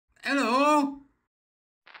Hello?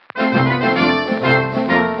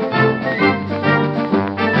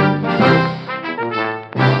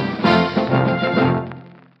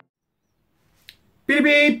 Beep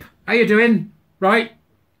beep! How you doing? Right?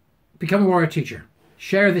 Become a warrior teacher.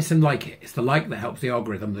 Share this and like it. It's the like that helps the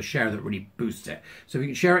algorithm, the share that really boosts it. So if you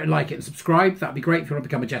can share it and like it and subscribe, that'd be great. If you want to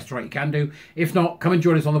become a jester, right, you can do. If not, come and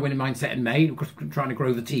join us on the Winning Mindset in May. We're trying to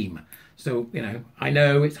grow the team. So, you know, I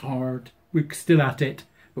know it's hard. We're still at it,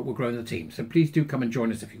 but we're growing the team. So please do come and join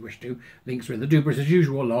us if you wish to. Links are in the doobers as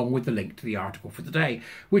usual, along with the link to the article for the day,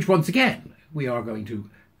 which once again, we are going to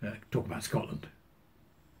talk about Scotland.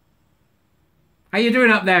 How you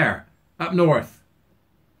doing up there? Up north?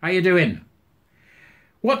 How you doing?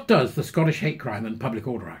 What does the Scottish Hate Crime and Public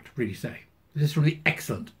Order Act really say? This is from the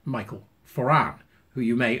excellent Michael Foran, who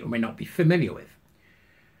you may or may not be familiar with.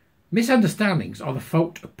 Misunderstandings are the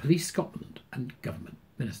fault of Police Scotland and government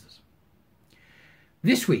ministers.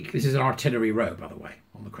 This week, this is an artillery row, by the way,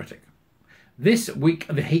 on the Critic. This week,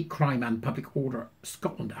 the Hate Crime and Public Order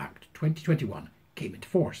Scotland Act 2021 came into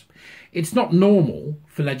force. It's not normal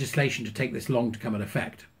for legislation to take this long to come into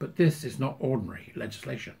effect, but this is not ordinary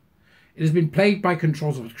legislation. It has been plagued by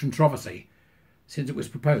controversy since it was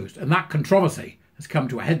proposed, and that controversy has come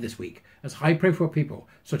to a head this week as high-profile people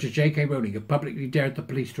such as J.K. Rowling have publicly dared the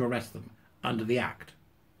police to arrest them under the Act.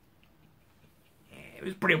 It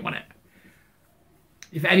was brilliant, wasn't it?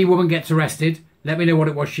 If any woman gets arrested, let me know what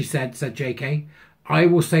it was she said J.K. I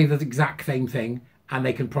will say the exact same thing, and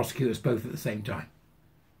they can prosecute us both at the same time.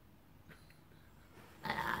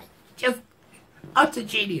 Just utter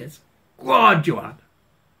genius. Go on, Joanne.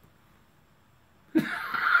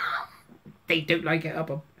 They don't like it up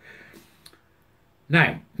them.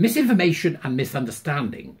 Now, misinformation and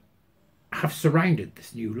misunderstanding have surrounded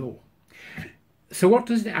this new law. So what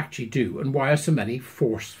does it actually do, and why are so many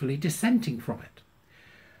forcefully dissenting from it?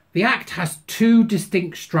 The Act has two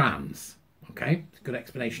distinct strands. Okay, good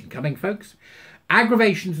explanation coming, folks.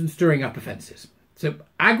 Aggravations and stirring up offences. So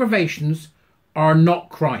aggravations are not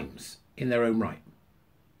crimes in their own right.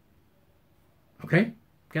 Okay,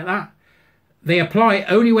 get that? They apply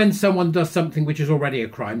only when someone does something which is already a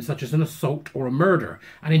crime, such as an assault or a murder,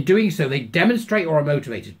 and in doing so they demonstrate or are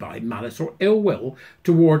motivated by malice or ill will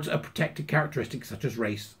towards a protected characteristic such as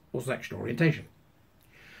race or sexual orientation.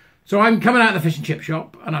 So I'm coming out of the fish and chip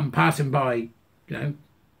shop and I'm passing by,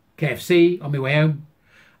 KFC on my way home.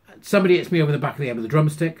 Somebody hits me over the back of the head with a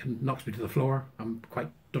drumstick and knocks me to the floor. I'm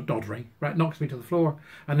quite doddery, right? Knocks me to the floor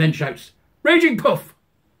and then shouts, "Raging puff!"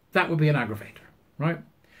 That would be an aggravator, right?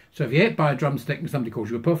 So if you're hit by a drumstick and somebody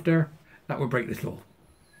calls you a puffer, that would break this law.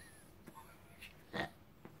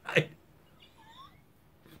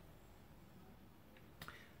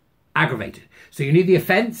 Aggravated. So you need the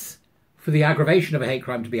offence for the aggravation of a hate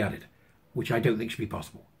crime to be added, which I don't think should be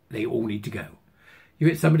possible. They all need to go. You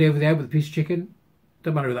hit somebody over there with a piece of chicken,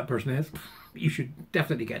 don't matter who that person is, you should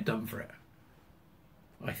definitely get done for it.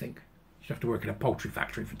 I think. You should have to work in a poultry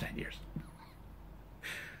factory for 10 years.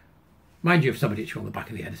 Mind you, if somebody hits you on the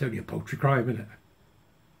back of the head, it's only a poultry crime, isn't it?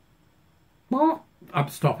 What? I'm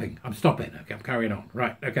stopping. Okay, I'm carrying on.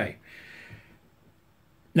 Right, okay.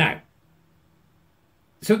 Now,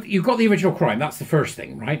 so you've got the original crime. That's the first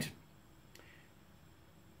thing, right?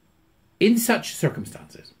 In such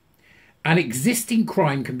circumstances, an existing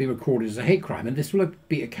crime can be recorded as a hate crime, and this will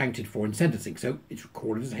be accounted for in sentencing. So it's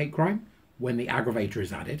recorded as a hate crime when the aggravator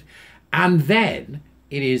is added, and then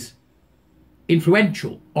it is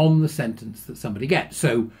influential on the sentence that somebody gets.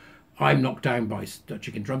 So I'm knocked down by a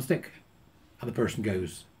chicken drumstick and the person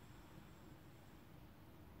goes,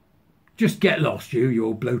 "Just get lost, you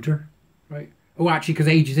old bloater," right? Oh, actually, because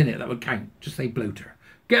age is in it, that would count. Just say bloater.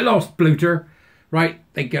 "Get lost, bloater," right?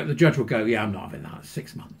 The judge will go, "Yeah, I'm not having that. It's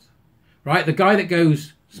 6 months," right? The guy that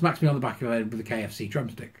goes, smacks me on the back of the head with a KFC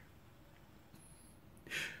drumstick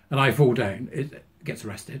and I fall down, it gets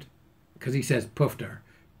arrested because he says puffed her,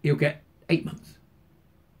 he'll get 8 months.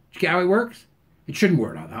 Do you get how it works? It shouldn't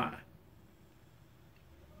work like that.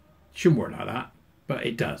 It shouldn't work like that, but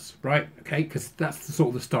it does, right? Okay, because that's the sort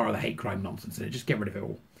of the start of the hate crime nonsense, and just get rid of it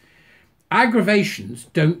all. Aggravations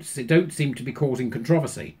don't seem to be causing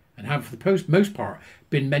controversy, and have for the most part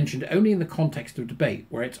been mentioned only in the context of debate,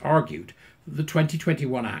 where it's argued that the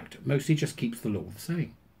 2021 Act mostly just keeps the law the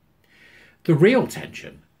same. The real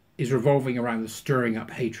tension is revolving around the stirring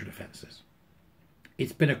up hatred offences.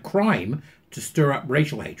 It's been a crime to stir up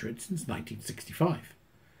racial hatred since 1965.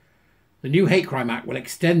 The new Hate Crime Act will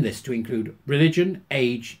extend this to include religion,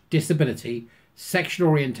 age, disability, sexual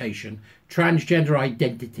orientation, transgender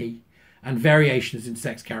identity, and variations in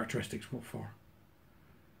sex characteristics. What for?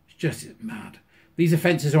 It's just mad. These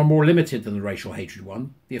offences are more limited than the racial hatred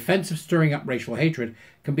one. The offence of stirring up racial hatred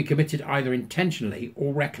can be committed either intentionally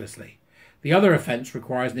or recklessly. The other offence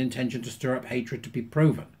requires an intention to stir up hatred to be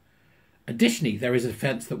proven. Additionally, there is an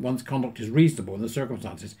offence that one's conduct is reasonable in the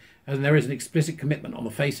circumstances, and there is an explicit commitment on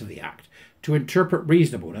the face of the act to interpret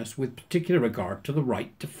reasonableness with particular regard to the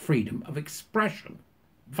right to freedom of expression.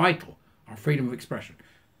 Vital, our freedom of expression.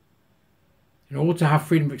 In order to have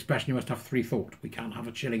freedom of expression, you must have free thought. We can't have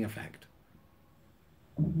a chilling effect.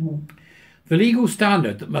 The legal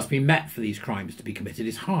standard that must be met for these crimes to be committed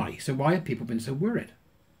is high, so why have people been so worried?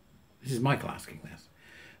 This is Michael asking this.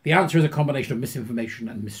 The answer is a combination of misinformation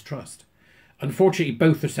and mistrust. Unfortunately,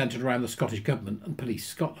 both are centred around the Scottish Government and Police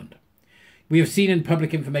Scotland. We have seen in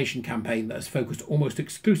public information campaign that has focused almost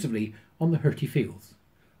exclusively on the hurt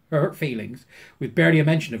feelings, with barely a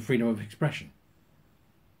mention of freedom of expression.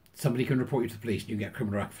 Somebody can report you to the police and you can get a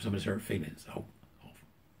criminal record for somebody's hurt feelings. Oh,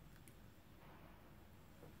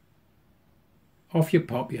 off you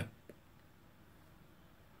pop, you.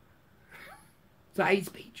 Is that hate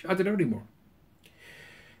speech? I don't know anymore.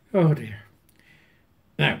 Oh dear.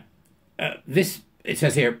 Now, it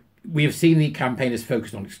says here, we have seen the campaign is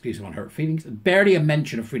focused on exclusive on hurt feelings, and barely a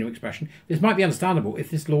mention of freedom of expression. This might be understandable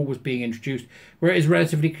if this law was being introduced where it is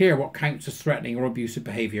relatively clear what counts as threatening or abusive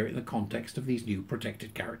behaviour in the context of these new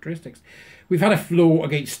protected characteristics. We've had a law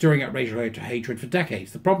against stirring up racial hatred for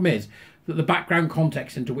decades. The problem is that the background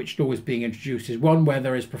context into which law is being introduced is one where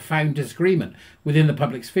there is profound disagreement within the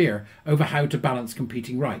public sphere over how to balance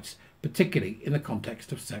competing rights, particularly in the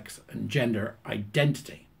context of sex and gender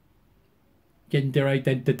identity. Gender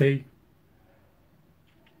identity.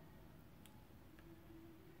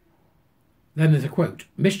 Then there's a quote.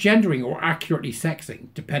 Misgendering or accurately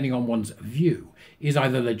sexing, depending on one's view, is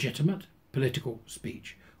either legitimate political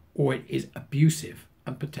speech or it is abusive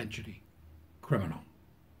and potentially criminal.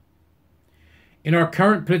 In our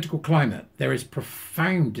current political climate, there is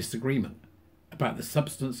profound disagreement about the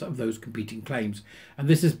substance of those competing claims, and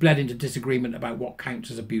this has bled into disagreement about what counts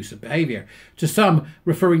as abusive behaviour. To some,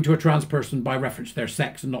 referring to a trans person by reference to their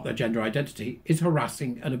sex and not their gender identity is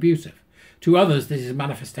harassing and abusive. To others, this is a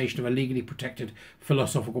manifestation of a legally protected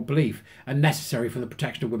philosophical belief and necessary for the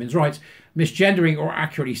protection of women's rights. Misgendering or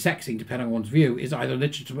accurately sexing, depending on one's view, is either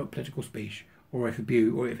legitimate political speech or is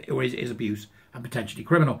abuse and potentially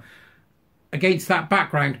criminal. Against that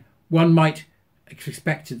background, one might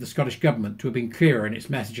expected the Scottish Government to have been clearer in its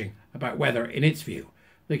messaging about whether, in its view,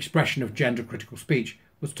 the expression of gender-critical speech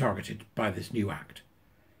was targeted by this new act.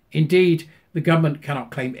 Indeed, the Government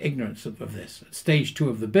cannot claim ignorance of this. At stage 2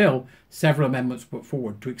 of the bill, several amendments were put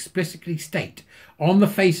forward to explicitly state on the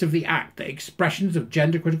face of the act that expressions of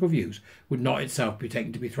gender-critical views would not itself be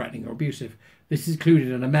taken to be threatening or abusive. This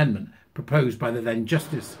included an amendment proposed by the then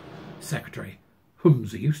Justice Secretary,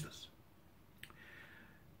 Humza Eustace.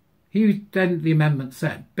 The amendment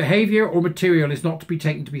said, behaviour or material is not to be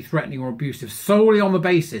taken to be threatening or abusive solely on the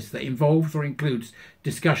basis that involves or includes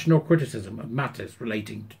discussion or criticism of matters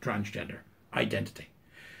relating to transgender identity.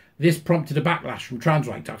 This prompted a backlash from trans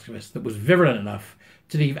rights activists that was virulent enough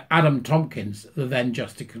to leave Adam Tompkins, the then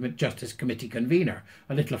Justice Committee convener,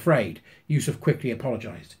 a little afraid. Yusuf quickly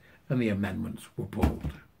apologised and the amendments were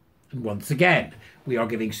pulled. And once again, we are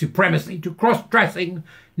giving supremacy to cross-dressing,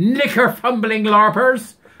 knicker-fumbling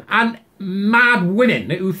LARPers and mad women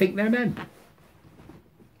who think they're men.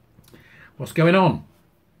 What's going on?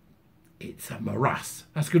 It's a morass.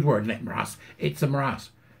 That's a good word, isn't it? Morass. It's a morass.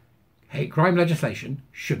 Hate crime legislation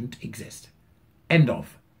shouldn't exist. End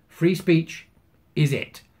of. Free speech is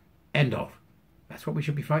it. End of. That's what we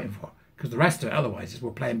should be fighting for. Because the rest of it, otherwise, is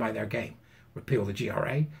we're playing by their game. Repeal the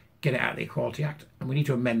GRA, get it out of the Equality Act, and we need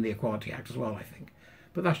to amend the Equality Act as well, I think.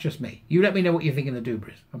 But that's just me. You let me know what you think in the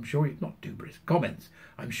Dubris. I'm sure you... Not Dubris. Comments.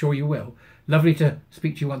 I'm sure you will. Lovely to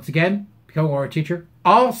speak to you once again. Become a teacher.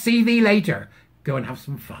 I'll see thee later. Go and have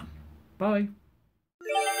some fun. Bye.